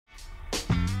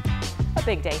A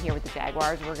big day here with the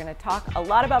Jaguars. We're going to talk a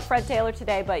lot about Fred Taylor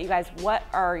today, but you guys, what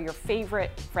are your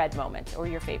favorite Fred moments or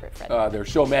your favorite Fred moments?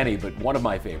 There's so many, but one of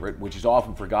my favorite, which is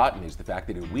often forgotten, is the fact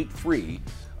that in week 3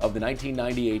 of the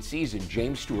 1998 season,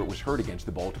 James Stewart was hurt against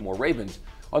the Baltimore Ravens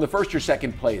on the first or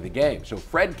second play of the game. So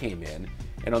Fred came in,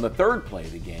 and on the third play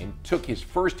of the game, took his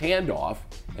first handoff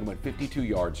and went 52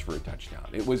 yards for a touchdown.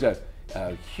 It was a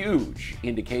huge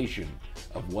indication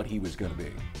of what he was going to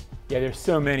be. Yeah, there's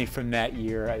so many from that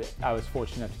year. I was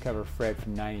fortunate enough to cover Fred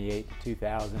from 98 to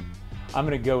 2000. I'm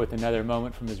going to go with another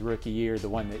moment from his rookie year, the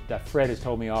one that Fred has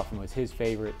told me often was his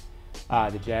favorite.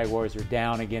 The Jaguars are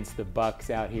down against the Bucs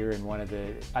out here in one of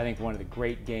the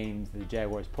great games the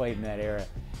Jaguars played in that era.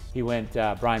 He went,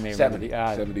 Brian may remember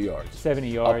 70 yards. 70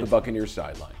 yards. Up the Buccaneers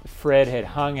sideline. Fred had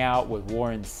hung out with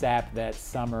Warren Sapp that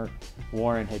summer.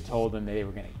 Warren had told them that they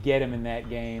were going to get him in that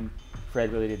game.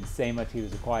 Fred really didn't say much. He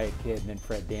was a quiet kid, and then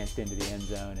Fred danced into the end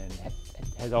zone and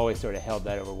has always sort of held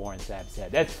that over Warren Sapp's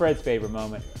head. That's Fred's favorite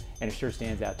moment, and it sure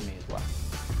stands out to me as well.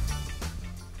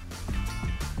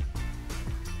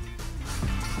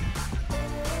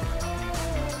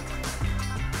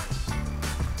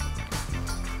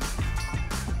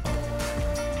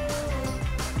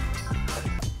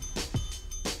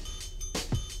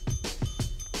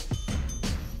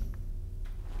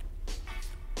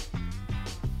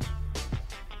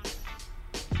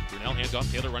 Hands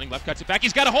off, Taylor running left, cuts it back.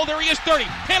 He's got a hole, there he is, 30.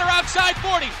 Taylor outside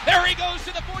 40. There he goes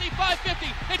to the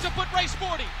 45-50. It's a foot race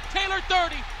 40. Taylor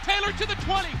 30. Taylor to the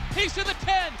 20. He's to the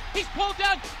 10. He's pulled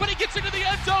down, but he gets into the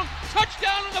end zone.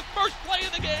 Touchdown on the first play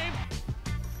of the game.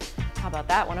 How about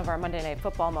that? One of our Monday Night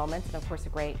Football moments, and of course a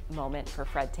great moment for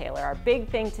Fred Taylor. Our big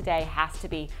thing today has to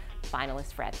be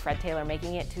finalist Fred. Fred Taylor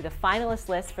making it to the finalist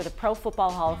list for the Pro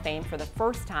Football Hall of Fame for the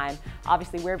first time.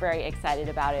 Obviously, we're very excited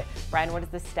about it. Brian, what does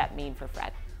this step mean for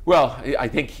Fred? Well, I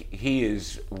think he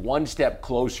is one step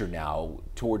closer now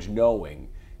towards knowing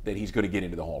that he's going to get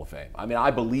into the Hall of Fame. I mean,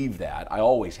 I believe that. I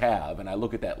always have, and I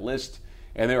look at that list,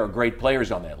 and there are great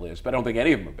players on that list, but I don't think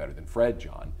any of them are better than Fred,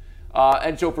 John.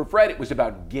 And so for Fred, it was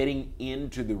about getting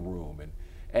into the room,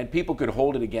 and people could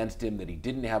hold it against him that he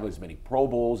didn't have as many Pro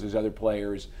Bowls as other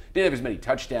players, didn't have as many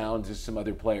touchdowns as some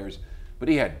other players, but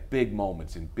he had big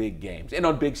moments in big games and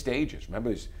on big stages.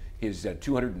 Remember his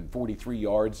 243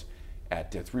 yards at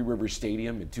Three Rivers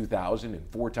Stadium in 2000 and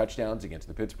 4 touchdowns against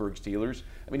the Pittsburgh Steelers.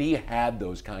 I mean, he had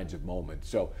those kinds of moments.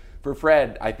 So for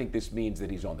Fred, I think this means that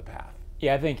he's on the path.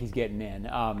 Yeah, I think he's getting in.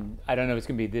 I don't know if it's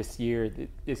going to be this year.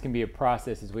 This can be a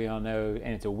process, as we all know,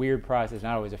 and it's a weird process,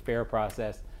 not always a fair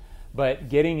process. But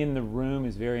getting in the room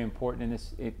is very important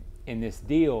in this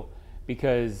deal,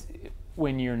 because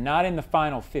when you're not in the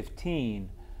final 15,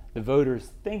 the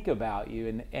voters think about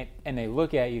you and they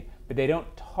look at you, but they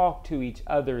don't talk to each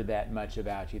other that much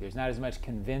about you. There's not as much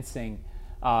convincing.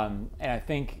 And I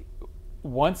think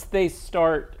once they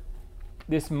start,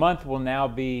 this month will now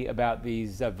be about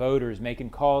these voters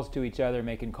making calls to each other,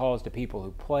 making calls to people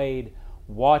who played,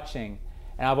 watching.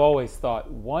 And I've always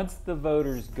thought, once the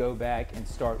voters go back and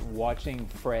start watching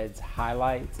Fred's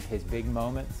highlights, his big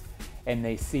moments, and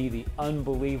they see the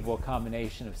unbelievable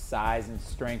combination of size and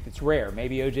strength. It's rare.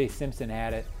 Maybe O.J. Simpson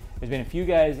had it. There's been a few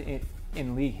guys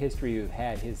in league history who've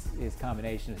had his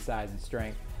combination of size and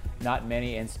strength, not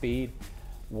many, and speed.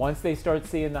 Once they start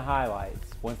seeing the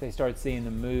highlights, once they start seeing the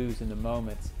moves and the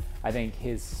moments, I think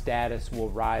his status will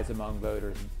rise among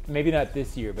voters. Maybe not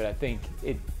this year, but I think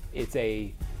it's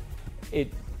a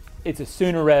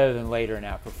sooner rather than later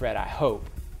now for Fred, I hope.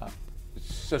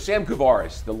 So Sam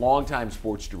Kuvaris, the longtime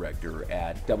sports director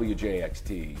at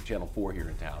WJXT, Channel 4 here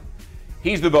in town,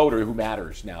 he's the voter who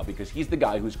matters now, because he's the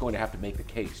guy who's going to have to make the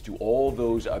case to all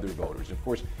those other voters. Of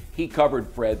course, he covered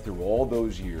Fred through all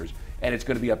those years, and it's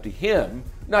going to be up to him,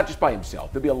 not just by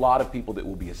himself. There'll be a lot of people that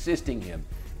will be assisting him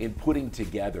in putting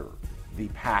together the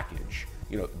package,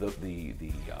 you know,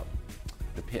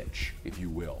 the pitch, if you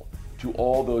will, to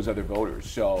all those other voters.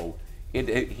 So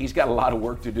he's got a lot of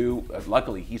work to do.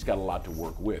 Luckily, he's got a lot to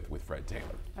work with Fred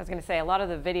Taylor. I was going to say, a lot of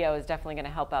the video is definitely going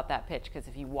to help out that pitch, because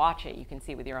if you watch it, you can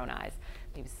see with your own eyes.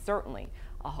 He was certainly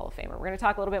a Hall of Famer. We're going to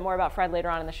talk a little bit more about Fred later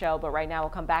on in the show, but right now we'll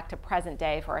come back to present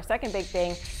day for our second big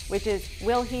thing, which is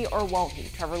will he or won't he?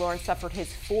 Trevor Lawrence suffered his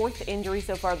 4th injury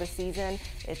so far this season.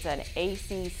 It's an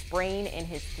AC sprain in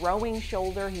his throwing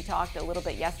shoulder. He talked a little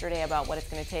bit yesterday about what it's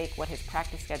going to take, what his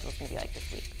practice schedule is going to be like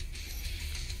this week.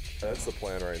 That's the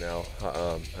plan right now.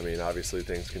 I mean, obviously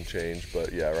things can change,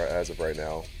 but yeah, as of right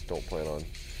now, don't plan on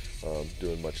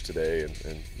doing much today,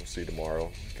 and we'll see tomorrow.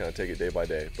 Kind of take it day by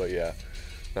day, but yeah,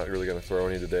 not really going to throw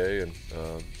any today. And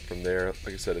from there,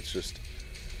 like I said, it's just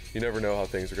you never know how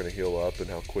things are going to heal up and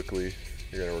how quickly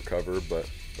you're going to recover. But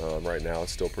Right now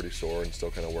it's still pretty sore and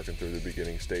still kind of working through the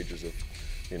beginning stages of,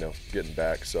 getting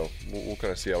back. So we'll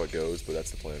kind of see how it goes, but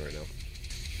that's the plan right now.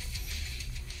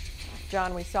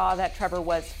 John, we saw that Trevor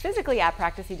was physically at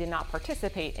practice. He did not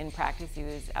participate in practice. He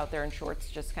was out there in shorts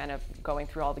just kind of going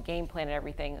through all the game plan and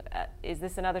everything. Is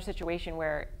this another situation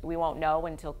where we won't know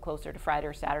until closer to Friday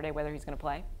or Saturday whether he's going to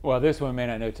play? Well, this one may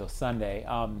not know till Sunday.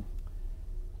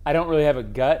 I don't really have a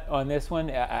gut on this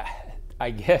one.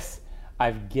 I guess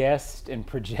I've guessed and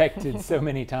projected so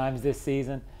many times this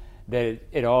season that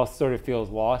it all sort of feels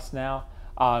lost now.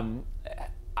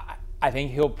 I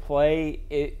think he'll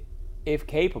play if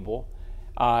capable.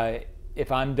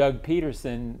 If I'm Doug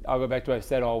Peterson, I'll go back to what I've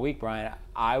said all week, Brian.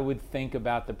 I would think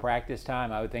about the practice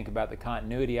time. I would think about the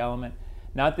continuity element.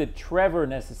 Not that Trevor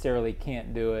necessarily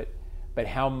can't do it, but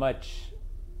how much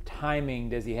timing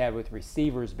does he have with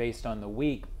receivers based on the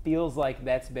week? Feels like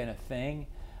that's been a thing.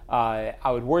 I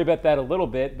would worry about that a little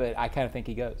bit, but I kind of think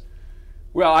he goes.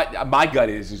 Well, my gut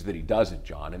is that he doesn't,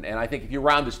 John. And I think if you're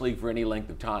around this league for any length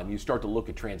of time, you start to look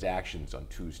at transactions on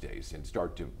Tuesdays and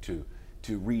start to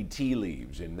read tea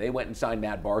leaves. And they went and signed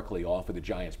Matt Barkley off of the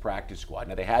Giants practice squad.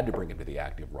 Now, they had to bring him to the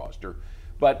active roster,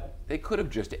 but they could have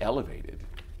just elevated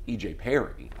E.J.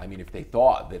 Perry. I mean, if they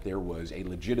thought that there was a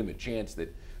legitimate chance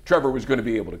that Trevor was going to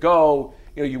be able to go,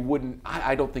 you wouldn't,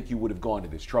 I don't think you would have gone to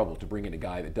this trouble to bring in a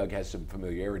guy that Doug has some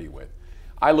familiarity with.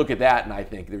 I look at that and I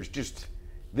think there's just,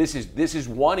 this is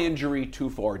one injury too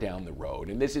far down the road,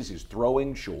 and this is his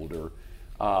throwing shoulder.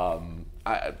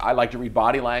 I like to read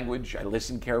body language. I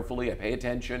listen carefully. I pay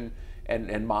attention.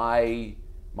 And my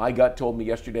gut told me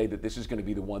yesterday that this is going to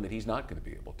be the one that he's not going to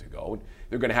be able to go. And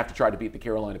they're going to have to try to beat the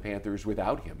Carolina Panthers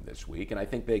without him this week, and I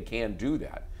think they can do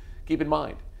that. Keep in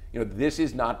mind, this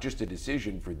is not just a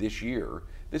decision for this year.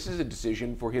 This is a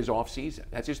decision for his offseason.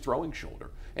 That's his throwing shoulder.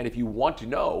 And if you want to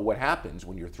know what happens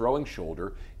when your throwing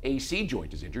shoulder AC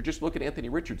joint is injured, just look at Anthony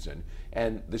Richardson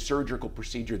and the surgical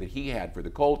procedure that he had for the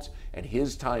Colts and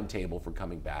his timetable for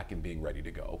coming back and being ready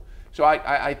to go. So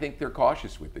I think they're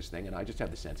cautious with this thing, and I just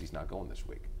have the sense he's not going this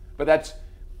week. But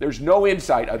there's no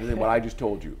insight other than what I just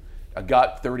told you. A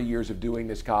gut, 30 years of doing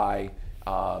this guy,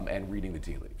 and reading the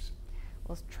tea leaves.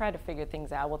 We'll try to figure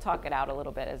things out. We'll talk it out a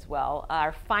little bit as well.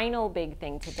 Our final big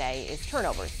thing today is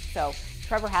turnovers. So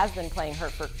Trevor has been playing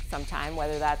hurt for some time,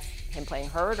 whether that's him playing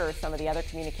hurt or some of the other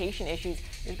communication issues.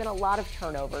 There's been a lot of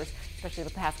turnovers, especially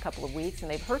the past couple of weeks,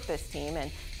 and they've hurt this team, and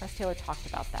Press Taylor talked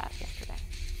about that yesterday.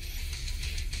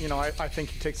 I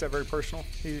think he takes that very personal.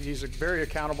 He's very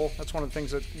accountable. That's one of the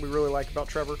things that we really like about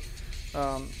Trevor.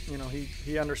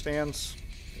 He understands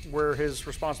where his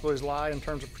responsibilities lie in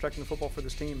terms of protecting the football for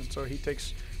this team, and so he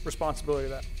takes responsibility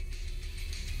of that.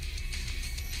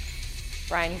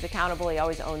 Brian, he's accountable. He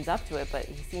always owns up to it, but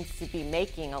he seems to be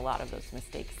making a lot of those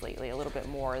mistakes lately, a little bit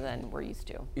more than we're used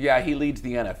to. Yeah, he leads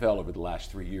the NFL over the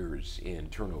last 3 years in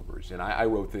turnovers, and I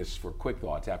wrote this for Quick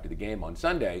Thoughts after the game on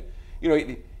Sunday.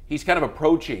 He's kind of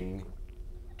approaching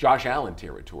Josh Allen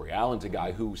territory. Allen's a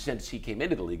guy who, since he came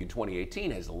into the league in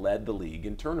 2018, has led the league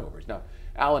in turnovers. Now,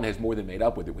 Allen has more than made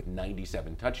up with it with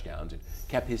 97 touchdowns and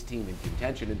kept his team in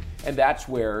contention, and that's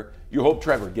where you hope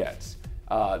Trevor gets,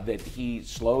 that he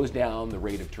slows down the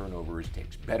rate of turnovers,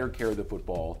 takes better care of the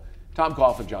football. Tom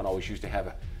Coughlin, John, always used to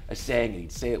have a saying, and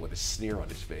he'd say it with a sneer on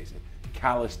his face, a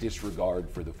callous disregard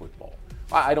for the football.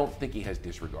 I don't think he has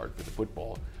disregard for the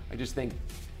football. I just think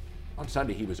on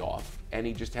Sunday he was off, and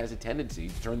he just has a tendency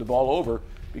to turn the ball over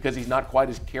because he's not quite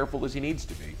as careful as he needs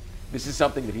to be. This is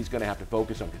something that he's going to have to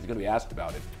focus on because he's going to be asked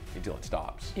about it until it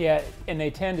stops. Yeah, and they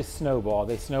tend to snowball.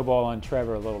 They snowball on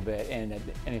Trevor a little bit, and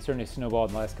they certainly snowballed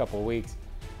in the last couple of weeks.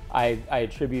 I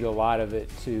attribute a lot of it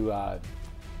to,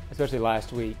 especially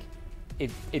last week,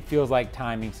 it feels like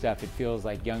timing stuff. It feels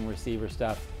like young receiver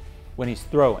stuff when he's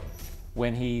throwing.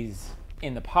 When he's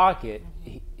in the pocket,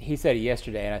 he said it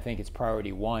yesterday, and I think it's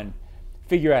priority one,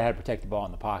 figure out how to protect the ball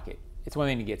in the pocket. It's one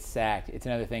thing to get sacked. It's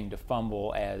another thing to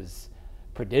fumble as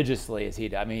prodigiously as he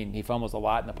did. I mean, he fumbles a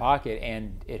lot in the pocket,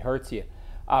 and it hurts you.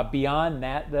 Beyond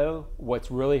that, though,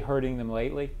 what's really hurting them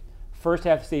lately, first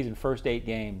half of the season, first 8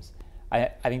 games, I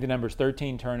think the number's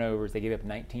 13 turnovers. They gave up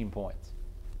 19 points.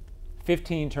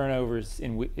 15 turnovers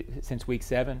since week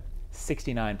 7,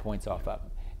 69 points off of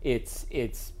them.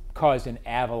 It's caused an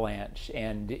avalanche,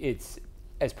 and it's,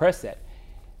 as Press said,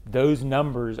 those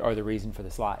numbers are the reason for the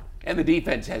slide. And the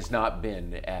defense has not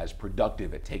been as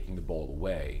productive at taking the ball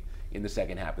away in the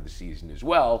second half of the season as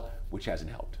well, which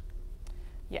hasn't helped.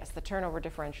 Yes, the turnover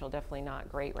differential definitely not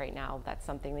great right now. That's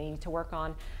something they need to work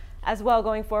on as well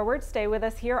going forward. Stay with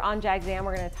us here on Jags AM.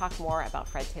 We're going to talk more about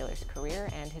Fred Taylor's career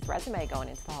and his resume going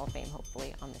into the Hall of Fame,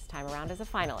 hopefully on this time around as a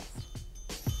finalist.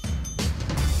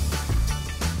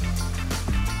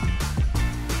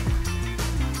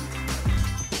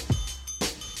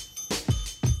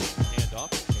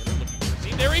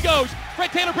 he goes.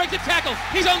 Fred Taylor breaks a tackle.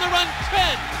 He's on the run.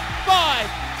 10, 5,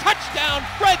 touchdown,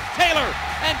 Fred Taylor.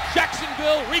 And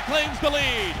Jacksonville reclaims the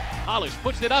lead. Hollis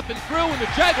puts it up and through, and the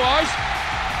Jaguars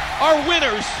are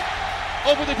winners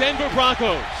over the Denver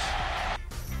Broncos.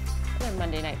 A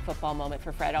Monday Night Football moment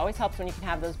for Fred. Always helps when you can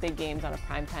have those big games on a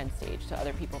primetime stage so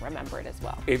other people remember it as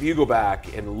well. If you go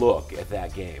back and look at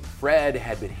that game, Fred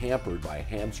had been hampered by a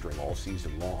hamstring all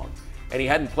season long, and he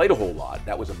hadn't played a whole lot.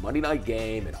 That was a Monday night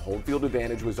game, and home field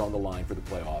advantage was on the line for the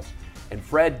playoffs. And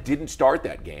Fred didn't start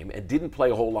that game and didn't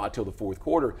play a whole lot till the fourth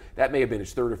quarter. That may have been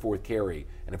his third or fourth carry,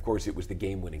 and of course it was the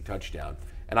game-winning touchdown.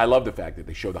 And I love the fact that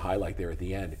they show the highlight there at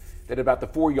the end, that about the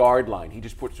 4-yard line, he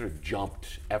just sort of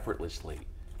jumped effortlessly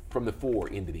from the 4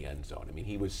 into the end zone. I mean,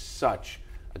 he was such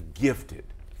a gifted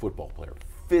football player,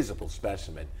 physical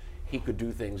specimen. He could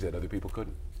do things that other people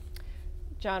couldn't.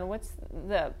 John,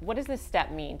 what does this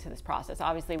step mean to this process?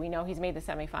 Obviously, we know he's made the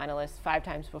semifinalists 5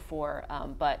 times before,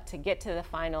 but to get to the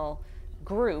final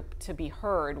group to be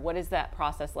heard, what is that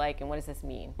process like, and what does this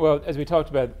mean? Well, as we talked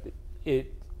about,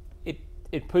 it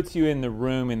puts you in the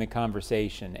room in the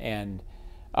conversation, and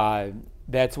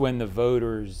that's when the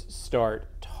voters start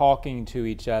talking to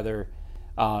each other.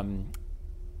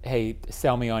 Hey,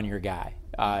 sell me on your guy.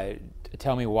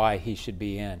 Tell me why he should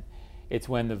be in. It's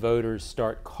when the voters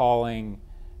start calling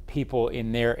people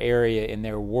in their area, in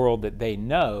their world that they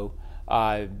know,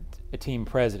 a team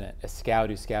president, a scout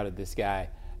who scouted this guy,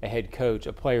 a head coach,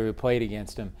 a player who played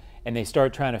against him, and they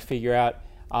start trying to figure out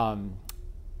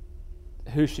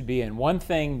who should be in. One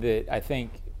thing that I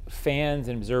think fans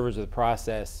and observers of the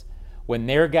process, when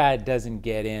their guy doesn't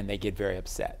get in, they get very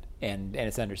upset, and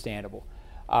it's understandable.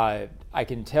 I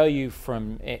can tell you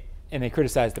and they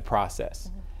criticize the process.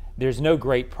 Mm-hmm. There's no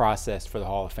great process for the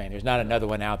Hall of Fame. There's not another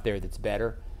one out there that's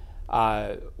better.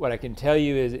 What I can tell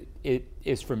you is it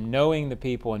is from knowing the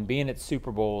people and being at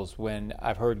Super Bowls when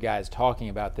I've heard guys talking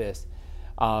about this,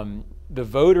 the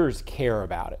voters care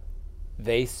about it.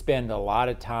 They spend a lot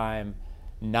of time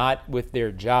not with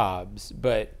their jobs,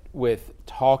 but with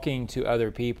talking to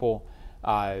other people,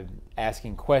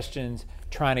 asking questions,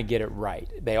 trying to get it right.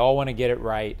 They all want to get it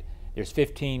right. There's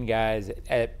 15 guys,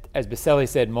 as Baselli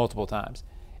said multiple times,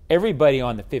 everybody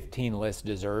on the 15 list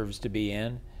deserves to be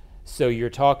in. So you're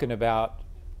talking about,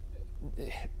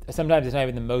 sometimes it's not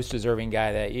even the most deserving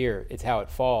guy that year, it's how it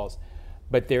falls.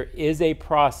 But there is a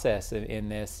process in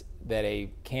this that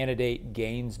a candidate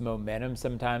gains momentum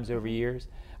sometimes over years.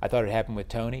 I thought it happened with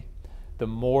Tony. The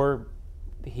more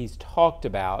he's talked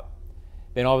about,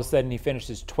 then all of a sudden he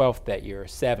finishes 12th that year, or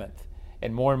 7th.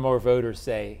 And more voters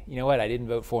say, you know what, I didn't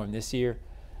vote for him this year,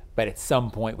 but at some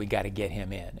point we got to get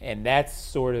him in. And that's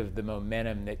sort of the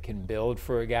momentum that can build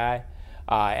for a guy.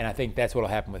 And I think that's what will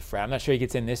happen with Fred. I'm not sure he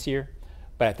gets in this year,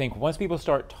 but I think once people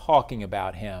start talking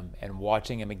about him and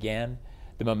watching him again,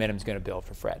 the momentum's going to build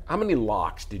for Fred. How many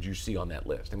locks did you see on that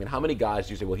list? I mean, how many guys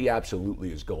do you say, well, he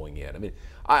absolutely is going in? I mean,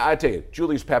 I tell you,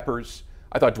 Julius Peppers,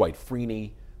 I thought Dwight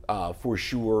Freeney, for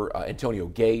sure, Antonio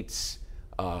Gates,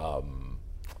 Andre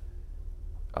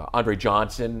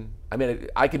Johnson. I mean,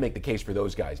 I can make the case for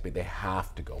those guys, but they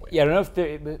have to go in. Yeah, I don't know if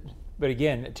they, but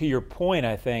again, to your point,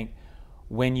 I think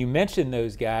when you mention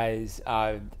those guys,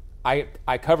 I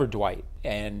covered Dwight,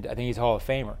 and I think he's a Hall of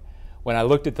Famer. When I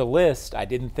looked at the list, I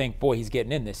didn't think, boy, he's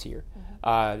getting in this year.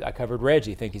 Mm-hmm. I covered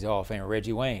Reggie, think he's a Hall of Famer,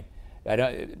 Reggie Wayne. I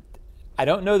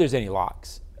don't know there's any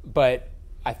locks, but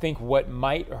I think what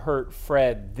might hurt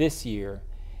Fred this year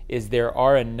is there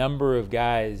are a number of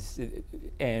guys,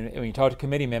 and when you talk to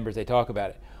committee members, they talk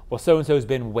about it. Well, so-and-so's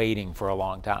been waiting for a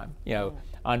long time. You know,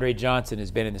 Andre Johnson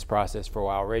has been in this process for a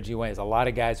while. Reggie Wayne, there's a lot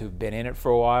of guys who've been in it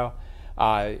for a while.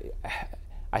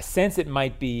 I sense it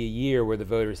might be a year where the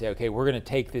voters say, okay, we're going to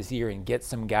take this year and get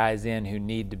some guys in who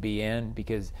need to be in,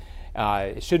 because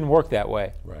it shouldn't work that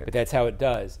way, right, but that's how it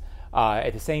does.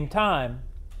 At the same time,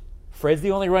 Fred's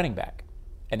the only running back,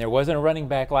 and there wasn't a running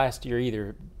back last year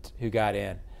either who got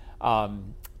in.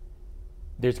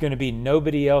 There's going to be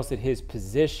nobody else at his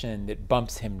position that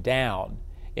bumps him down.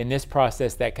 In this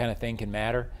process, that kind of thing can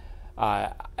matter.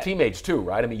 Teammates too,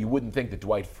 right? I mean, you wouldn't think that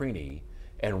Dwight Freeney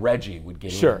and Reggie would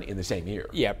get in the same year.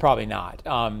 Yeah, probably not.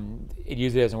 It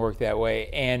usually doesn't work that way.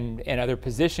 And other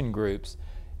position groups,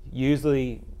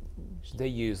 but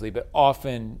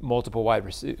often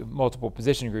multiple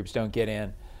position groups don't get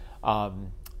in. I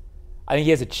think he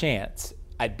has a chance.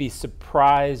 I'd be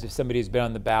surprised if somebody who's been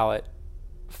on the ballot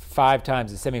 5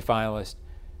 times as a semifinalist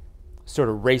sort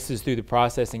of races through the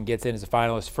process and gets in as a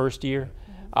finalist first year.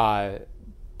 Mm-hmm.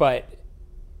 But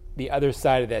the other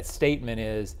side of that statement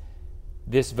is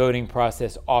this voting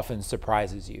process often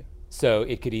surprises you. So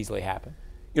it could easily happen.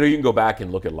 You know, you can go back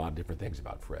and look at a lot of different things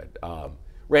about Fred.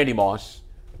 Randy Moss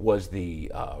was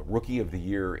the Rookie of the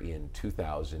Year in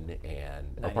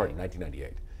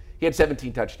 1998. He had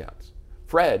 17 touchdowns.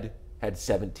 Fred had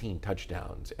 17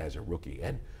 touchdowns as a rookie,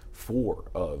 and 4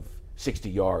 of 60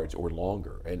 yards or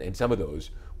longer, and some of those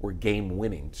were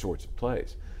game-winning sorts of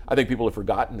plays. I think people have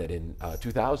forgotten that in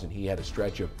 2000 he had a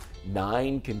stretch of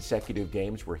 9 consecutive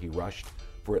games where he rushed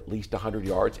for at least 100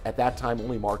 yards. At that time,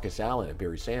 only Marcus Allen and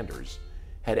Barry Sanders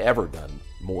had ever done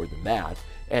more than that.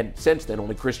 And since then,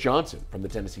 only Chris Johnson from the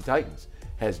Tennessee Titans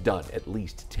has done at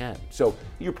least 10. So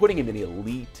you're putting him in the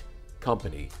elite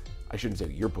company. I shouldn't say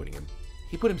you're putting him.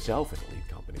 He put himself in elite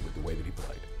company with the way that he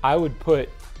played. I would put,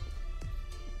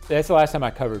 that's the last time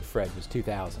I covered Fred was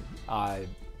 2000.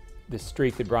 The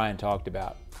streak that Brian talked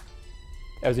about.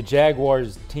 It was a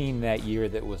Jaguars team that year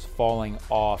that was falling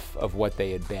off of what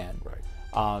they had been.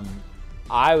 Right.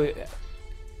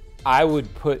 I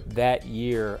would put that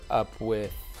year up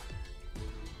with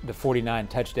the 49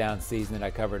 touchdown season that I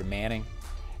covered of Manning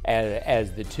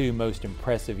as the 2 most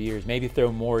impressive years. Maybe throw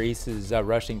Maurice's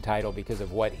rushing title because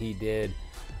of what he did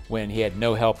when he had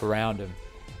no help around him.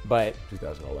 But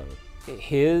 2011.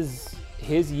 His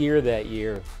year that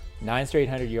year, 9 straight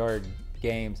 100-yard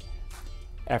games.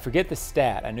 And I forget the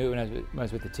stat. I knew it when I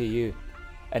was with the TU.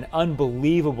 An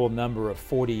unbelievable number of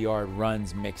 40-yard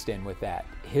runs mixed in with that.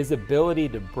 His ability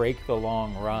to break the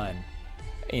long run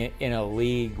in a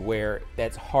league where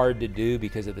that's hard to do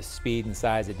because of the speed and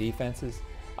size of defenses.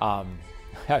 I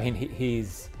mean,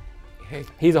 he's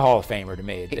a Hall of Famer to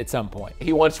me at some point.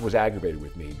 He once was aggravated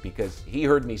with me because he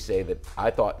heard me say that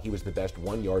I thought he was the best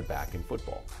 1-yard back in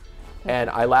football.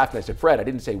 And I laughed and I said, Fred, I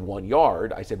didn't say 1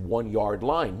 yard, I said 1-yard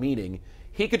line, meaning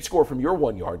he could score from your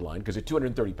 1-yard line because at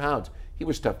 230 pounds, he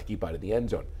was tough to keep out of the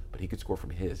end zone, but he could score from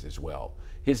his as well.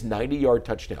 His 90-yard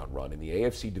touchdown run in the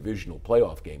AFC divisional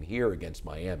playoff game here against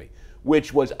Miami,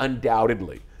 which was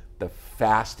undoubtedly the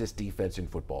fastest defense in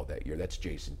football that year. That's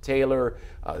Jason Taylor,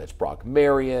 that's Brock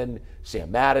Marion,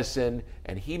 Sam Madison,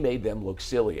 and he made them look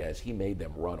silly as he made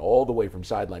them run all the way from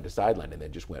sideline to sideline and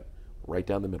then just went right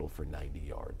down the middle for 90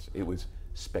 yards. It was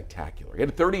spectacular. He had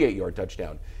a 38-yard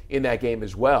touchdown in that game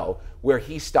as well, where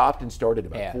he stopped and started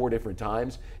about 4 different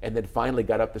times and then finally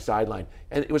got up the sideline.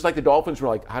 And it was like the Dolphins were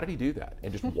like, how did he do that?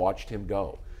 And just watched him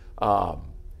go.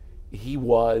 It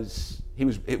was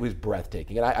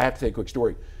breathtaking. And I have to tell you a quick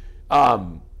story.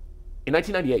 In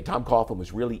 1998, Tom Coughlin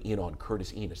was really in on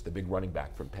Curtis Enos, the big running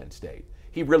back from Penn State.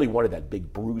 He really wanted that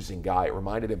big bruising guy. It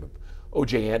reminded him of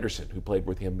O.J. Anderson, who played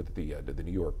with him at the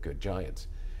New York Giants.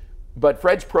 But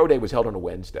Fred's pro day was held on a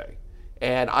Wednesday.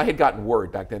 And I had gotten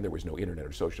word, back then there was no internet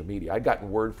or social media, I'd gotten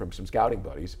word from some scouting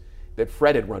buddies that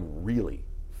Fred had run really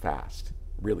fast.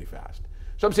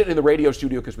 So I'm sitting in the radio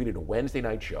studio because we did a Wednesday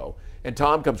night show, and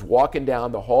Tom comes walking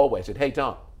down the hallway. I said, hey,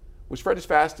 Tom, was Fred as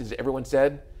fast as everyone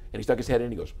said? And he stuck his head in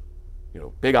and he goes,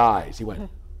 big eyes. He went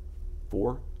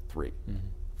 4.3,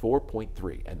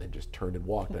 4.3, and then just turned and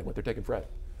walked. And I went, they're taking Fred.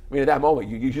 I mean, at that moment,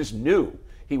 you just knew.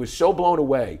 He was so blown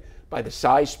away by the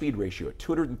size-speed ratio at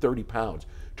 230 pounds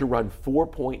to run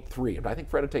 4.3. And I think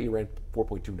Fred will tell you he ran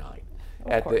 4.29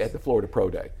 at the Florida Pro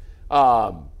Day.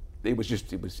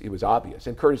 It was obvious.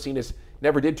 And Curtis Enos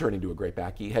never did turn into a great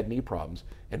back. He had knee problems,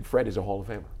 and Fred is a Hall of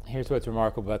Famer. Here's what's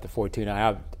remarkable about the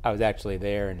 4.29. I was actually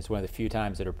there, and it's one of the few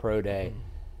times at a pro day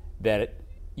that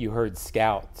you heard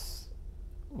scouts,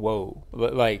 whoa,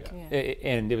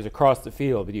 and it was across the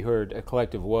field, but you heard a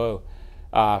collective whoa.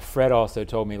 Fred also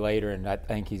told me later, and I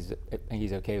think he's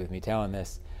okay with me telling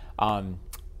this,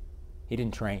 he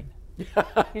didn't train. He's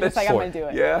just like, I'm going to do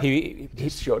it. Yeah, he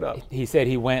showed up. He said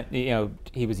he went,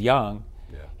 he was young.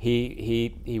 Yeah.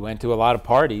 He went to a lot of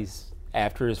parties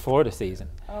after his Florida season.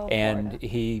 And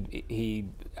Florida.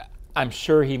 I'm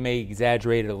sure he may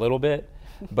exaggerate it a little bit,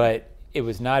 but it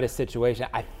was not a situation.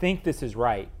 I think this is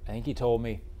right. I think he told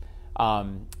me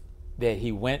that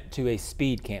he went to a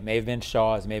speed camp, may have been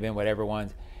Shaw's, may have been whatever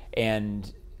ones,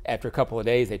 and after a couple of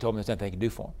days, they told him there's nothing they could do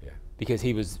for him. Yeah. Because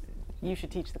he was... You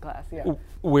should teach the class, yeah.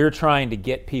 We're trying to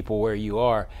get people where you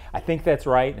are. I think that's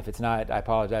right, and if it's not, I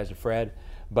apologize to Fred,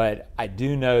 but I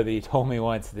do know that he told me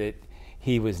once that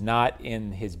he was not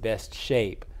in his best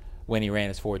shape when he ran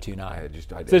his 4.29.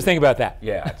 So just think about that.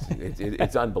 Yeah,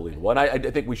 it's unbelievable. And I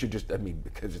think we should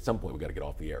because at some point we've got to get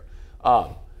off the air.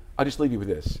 I'll just leave you with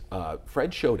this.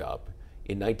 Fred showed up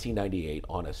in 1998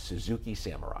 on a Suzuki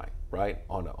Samurai, right?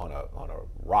 On a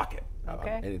rocket.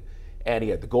 Okay. And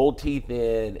he had the gold teeth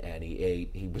in, and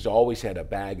he was always had a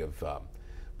bag of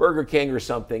Burger King or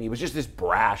something. He was just this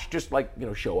brash, just like,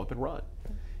 show up and run.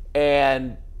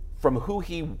 And from who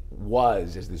he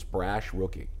was as this brash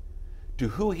rookie to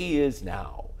who he is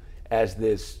now as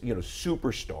this,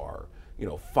 superstar,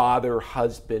 father,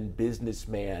 husband,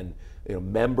 businessman,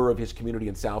 member of his community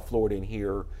in South Florida and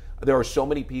here. There are so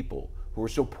many people who are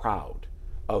so proud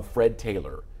of Fred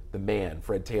Taylor, the man,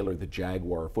 Fred Taylor, the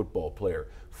Jaguar football player,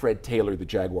 Fred Taylor, the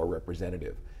Jaguar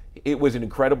representative. It was an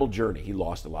incredible journey. He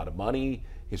lost a lot of money.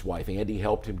 His wife, Andy,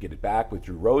 helped him get it back with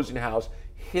Drew Rosenhaus.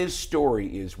 His story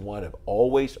is one of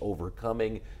always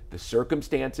overcoming the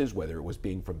circumstances, whether it was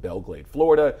being from Belgrade,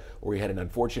 Florida, or he had an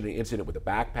unfortunate incident with a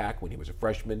backpack when he was a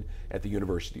freshman at the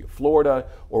University of Florida,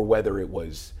 or whether it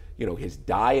was, his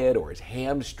diet or his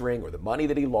hamstring or the money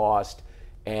that he lost.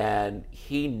 And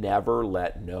he never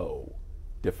let no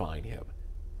define him,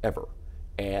 ever.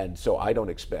 And so I don't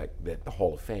expect that the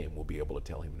Hall of Fame will be able to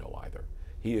tell him no either.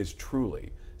 He is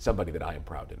truly somebody that I am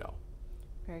proud to know.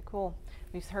 Very cool.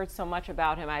 We've heard so much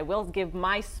about him. I will give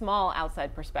my small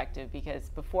outside perspective because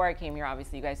before I came here,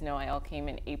 obviously you guys know I all came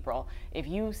in April. If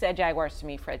you said Jaguars to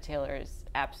me, Fred Taylor is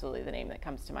absolutely the name that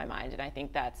comes to my mind. And I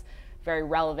think that's very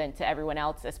relevant to everyone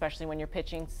else, especially when you're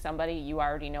pitching somebody, you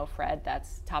already know Fred,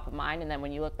 that's top of mind. And then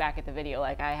when you look back at the video,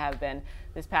 like I have been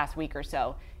this past week or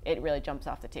so, it really jumps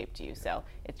off the tape to you. So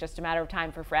it's just a matter of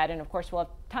time for Fred. And of course, we'll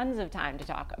have tons of time to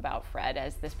talk about Fred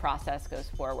as this process goes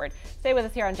forward. Stay with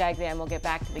us here on Jags AM. We'll get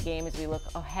back to the game as we look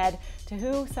ahead to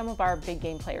who some of our big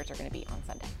game players are going to be on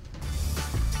Sunday.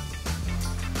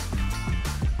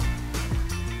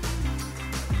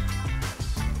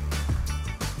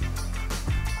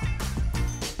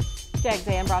 Jags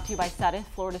AM brought to you by Sudeth,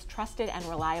 Florida's trusted and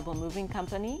reliable moving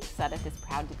company. Sudeth is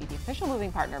proud to be the official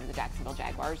moving partner of the Jacksonville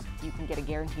Jaguars. You can get a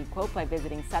guaranteed quote by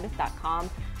visiting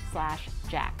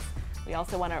sudeth.com/Jags. We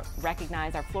also want to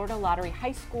recognize our Florida Lottery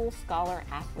High School Scholar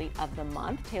Athlete of the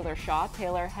Month, Taylor Shaw.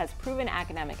 Taylor has proven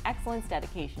academic excellence,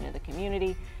 dedication to the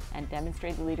community, and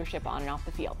demonstrated leadership on and off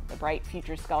the field. The Bright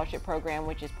Future Scholarship Program,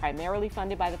 which is primarily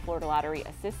funded by the Florida Lottery,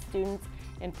 assists students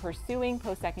in pursuing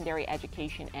post-secondary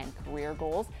education and career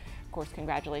goals. Of course,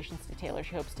 congratulations to Taylor.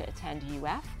 She hopes to attend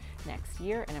HOF next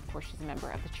year, and of course, she's a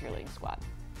member of the cheerleading squad.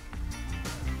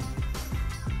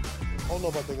 I don't know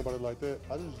if I think about it like that.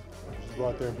 I just go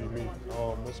out there and be me.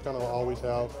 That's kind of always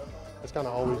how. That's kind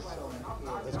of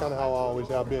how I always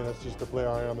have been. That's just the player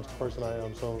I am. That's the person I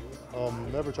am. So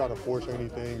never try to force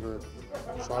anything or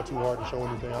try too hard to show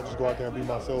anything. I just go out there and be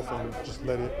myself and just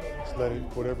let it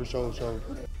whatever shows.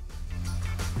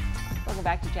 Welcome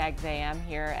back to Jags AM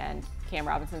here, and Cam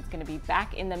Robinson's going to be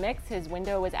back in the mix. His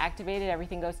window was activated.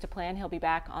 Everything goes to plan. He'll be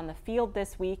back on the field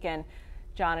this week. And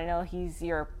John, I know he's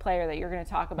your player that you're going to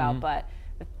talk about, but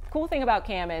the cool thing about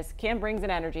Cam is Cam brings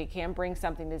an energy. Cam brings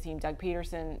something to the team. Doug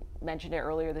Peterson mentioned it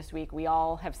earlier this week. We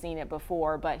all have seen it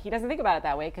before, but he doesn't think about it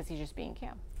that way because he's just being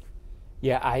Cam.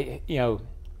 Yeah,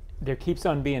 there keeps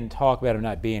on being talk about him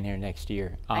not being here next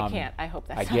year. I can't. I hope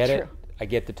that's not true. It. I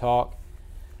get the talk.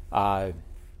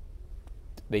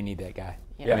 They need that guy.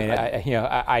 Yeah.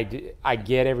 I mean, I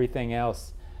get everything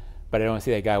else, but I don't want to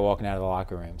see that guy walking out of the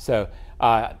locker room. So,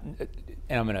 and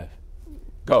I'm gonna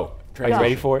go. Are you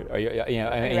ready for it? Are you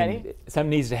ready? Something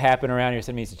needs to happen around here.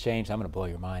 Something needs to change. So I'm gonna blow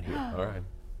your mind here. All right.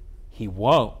 He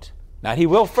won't. Not he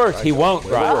will first. He won't,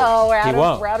 Brian. Oh,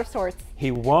 we're out of sorts. He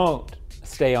won't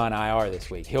stay on IR this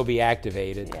week. He'll be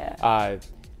activated. Yeah.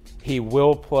 He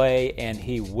will play, and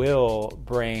he will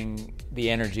bring the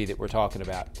energy that we're talking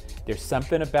about. There's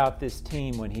something about this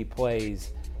team when he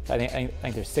plays. I think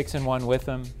they're 6-1 with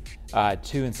him,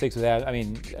 2-6 without. I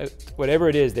mean, whatever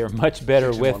it is, they're much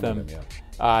better with him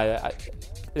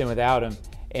than without him.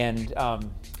 And I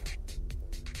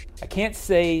can't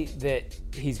say that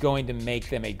he's going to make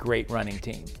them a great running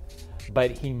team,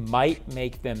 but he might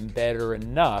make them better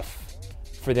enough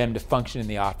for them to function in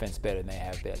the offense better than they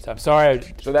have been. So I'm sorry.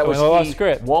 So that was he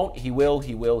script. Won't, he will,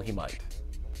 he might.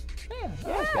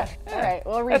 Yeah. All right,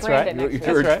 we'll rebrand it next week.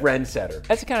 You're a trendsetter.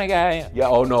 That's the kind of guy I am. Yeah,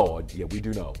 oh no, yeah, we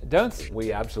do know.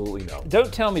 We absolutely know.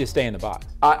 Don't tell me to stay in the box.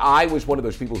 I was one of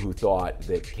those people who thought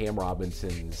that Cam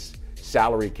Robinson's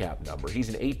salary cap number, he's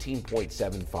an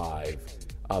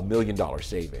 $18.75 million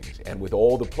savings. And with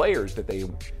all the players that they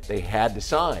had to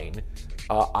sign,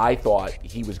 I thought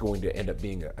he was going to end up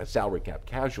being a salary cap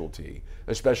casualty,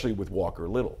 especially with Walker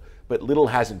Little. But Little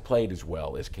hasn't played as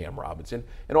well as Cam Robinson.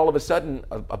 And all of a sudden,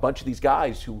 a bunch of these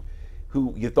guys who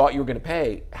you thought you were going to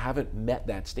pay haven't met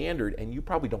that standard, and you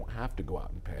probably don't have to go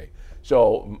out and pay.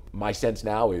 So my sense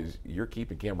now is you're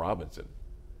keeping Cam Robinson.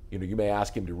 You may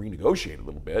ask him to renegotiate a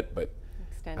little bit, but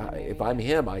if I'm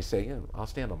him, I say, yeah, I'll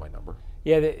stand on my number.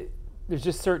 Yeah, there's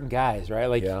just certain guys, right?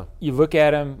 Like you look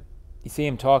at him, you see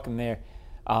him talking there.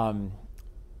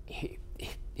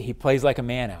 He plays like a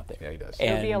man out there. Yeah, he does.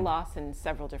 He'll be a loss in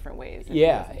several different ways.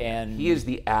 And he is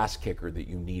the ass kicker that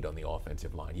you need on the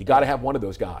offensive line. You got to have one of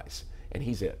those guys, and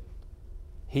he's it.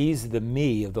 He's the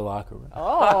me of the locker room.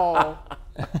 Oh.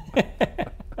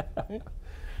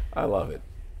 I love it.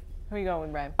 Who are you going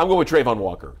with, Brian? I'm going with Trayvon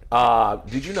Walker.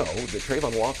 Did you know that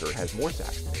Trayvon Walker has more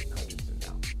sacks than Aiden Hutchinson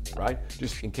now? Right?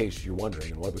 Just in case you're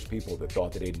wondering, and one of those people that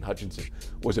thought that Aiden Hutchinson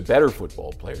was a better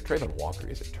football player, Trayvon Walker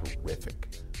is a terrific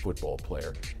football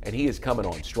player, and he is coming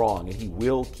on strong, and he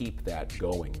will keep that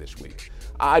going this week.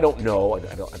 I don't know.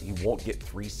 He won't get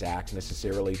 3 sacks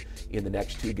necessarily in the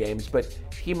next 2 games, but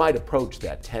he might approach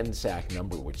that 10-sack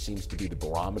number, which seems to be the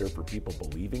barometer for people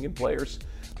believing in players.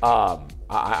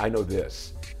 I know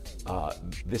this.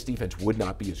 This defense would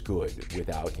not be as good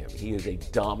without him. He is a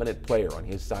dominant player on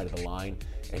his side of the line,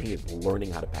 and he is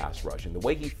learning how to pass rush. And the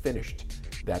way he finished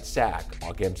that sack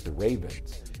against the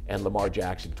Ravens, and Lamar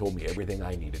Jackson told me everything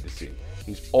I needed to see.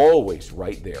 He's always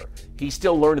right there. He's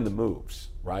still learning the moves,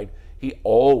 right? He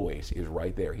always is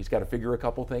right there. He's got to figure a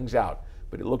couple things out.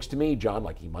 But it looks to me, John,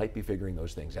 like he might be figuring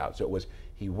those things out. So it was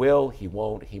he will, he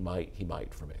won't, he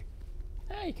might for me.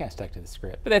 You kind of stuck to the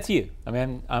script, but that's you. I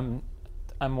mean, I'm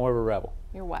more of a rebel.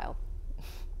 You're wild.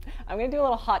 I'm going to do a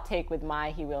little hot take with my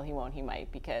he will, he won't, he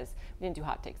might, because we didn't do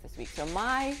hot takes this week. So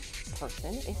my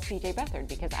person is CJ Beathard,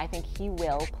 because I think he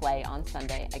will play on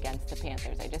Sunday against the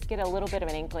Panthers. I just get a little bit of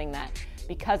an inkling that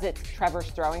because it's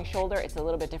Trevor's throwing shoulder, it's a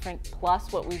little bit different.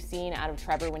 Plus what we've seen out of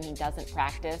Trevor when he doesn't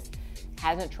practice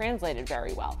hasn't translated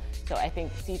very well. So I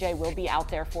think CJ will be out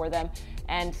there for them.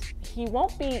 And he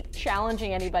won't be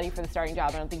challenging anybody for the starting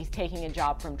job. I don't think he's taking a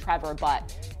job from Trevor,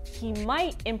 but he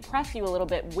might impress you a little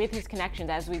bit with his connections.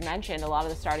 As we've mentioned, a lot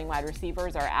of the starting wide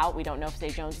receivers are out. We don't know if Zay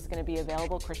Jones is going to be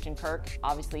available. Christian Kirk,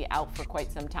 obviously out for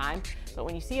quite some time. But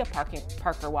when you see a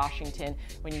Parker Washington,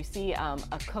 when you see a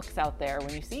Cooks out there,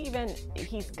 when you see even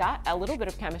he's got a little bit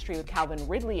of chemistry with Calvin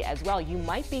Ridley as well, you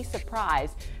might be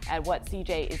surprised at what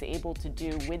CJ is able to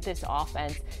do with this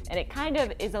offense. And it kind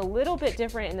of is a little bit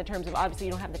different in the terms of, obviously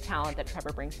you don't have the talent that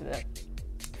Trevor brings to the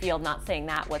field, not saying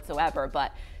that whatsoever,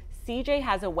 but CJ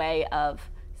has a way of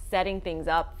setting things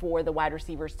up for the wide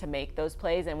receivers to make those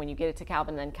plays, and when you get it to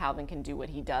Calvin, then Calvin can do what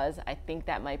he does. I think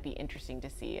that might be interesting to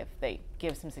see if they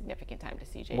give some significant time to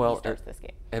CJ when he starts this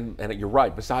game. And you're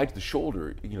right. Besides the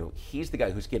shoulder, he's the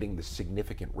guy who's getting the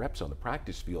significant reps on the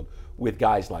practice field with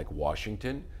guys like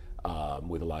Washington,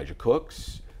 with Elijah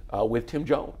Cooks, with Tim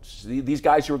Jones. These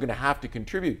guys who are going to have to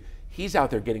contribute. He's out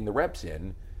there getting the reps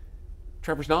in.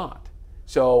 Trevor's not.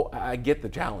 So I get the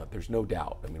talent, there's no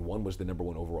doubt. I mean, one was the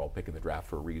 #1 overall pick in the draft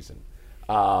for a reason.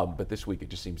 But this week it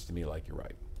just seems to me like you're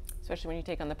right. Especially when you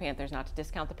take on the Panthers, not to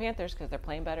discount the Panthers because they're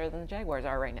playing better than the Jaguars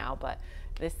are right now, but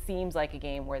this seems like a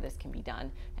game where this can be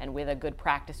done. And with a good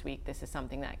practice week, this is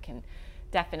something that can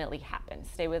definitely happen.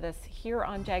 Stay with us here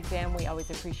on Jags Am. We always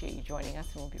appreciate you joining us,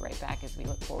 and we'll be right back as we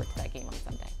look forward to that game on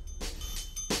Sunday.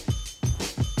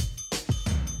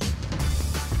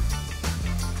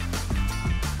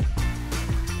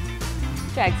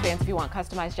 Jags fans, if you want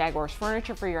customized Jaguars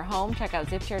furniture for your home, check out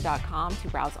zipchair.com to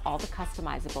browse all the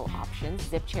customizable options.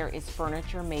 ZipChair is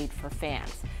furniture made for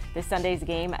fans. This Sunday's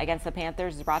game against the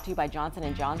Panthers is brought to you by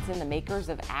Johnson & Johnson, the makers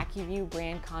of AccuView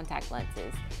brand contact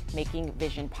lenses, making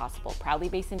vision possible. Proudly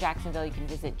based in Jacksonville, you can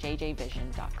visit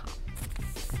jjvision.com.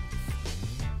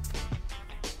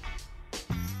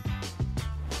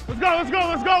 Let's go, let's go,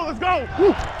 let's go, let's go!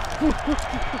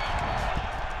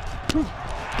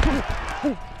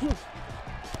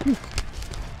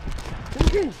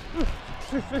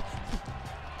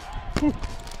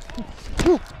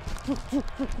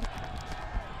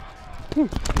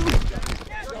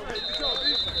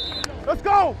 Let's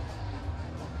go!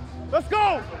 Let's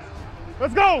go!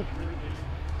 Let's go!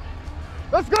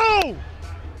 Let's go!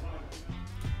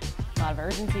 A lot of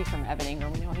urgency from Evan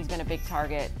Ingram. We know he's been a big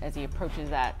target as he approaches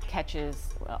that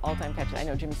all-time catches. I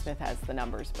know Jimmy Smith has the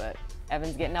numbers, but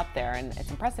Evan's getting up there, and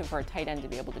it's impressive for a tight end to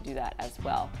be able to do that as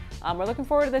well. We're looking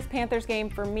forward to this Panthers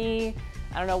game. For me,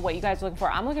 I don't know what you guys are looking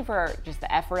for. I'm looking for just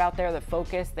the effort out there, the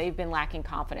focus. They've been lacking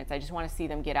confidence. I just want to see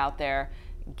them get out there,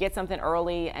 get something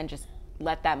early, and just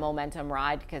let that momentum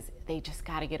ride, because they just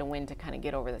got to get a win to kind of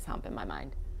get over this hump in my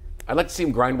mind. I'd like to see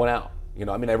them grind one out.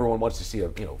 I mean, everyone wants to see a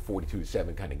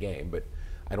 42-7 kind of game, but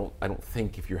I don't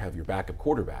think if you have your backup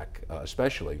quarterback,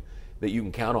 especially, that you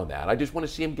can count on that. I just want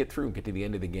to see them get through and get to the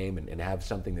end of the game and have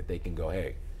something that they can go,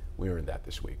 hey, we earned that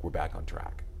this week. We're back on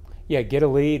track. Yeah, get a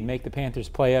lead, make the Panthers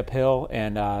play uphill,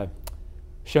 and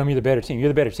show them you're the better team. You're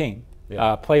the better team.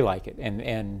 Yeah. Play like it,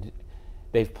 and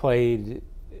they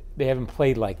haven't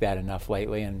played like that enough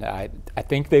lately, and I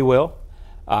think they will,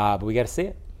 but we got to see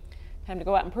it. Time to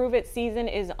go out and prove it. Season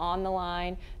is on the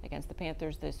line against the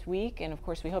Panthers this week. And, of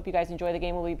course, we hope you guys enjoy the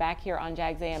game. We'll be back here on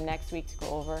Jags AM next week to go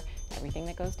over everything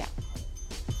that goes down.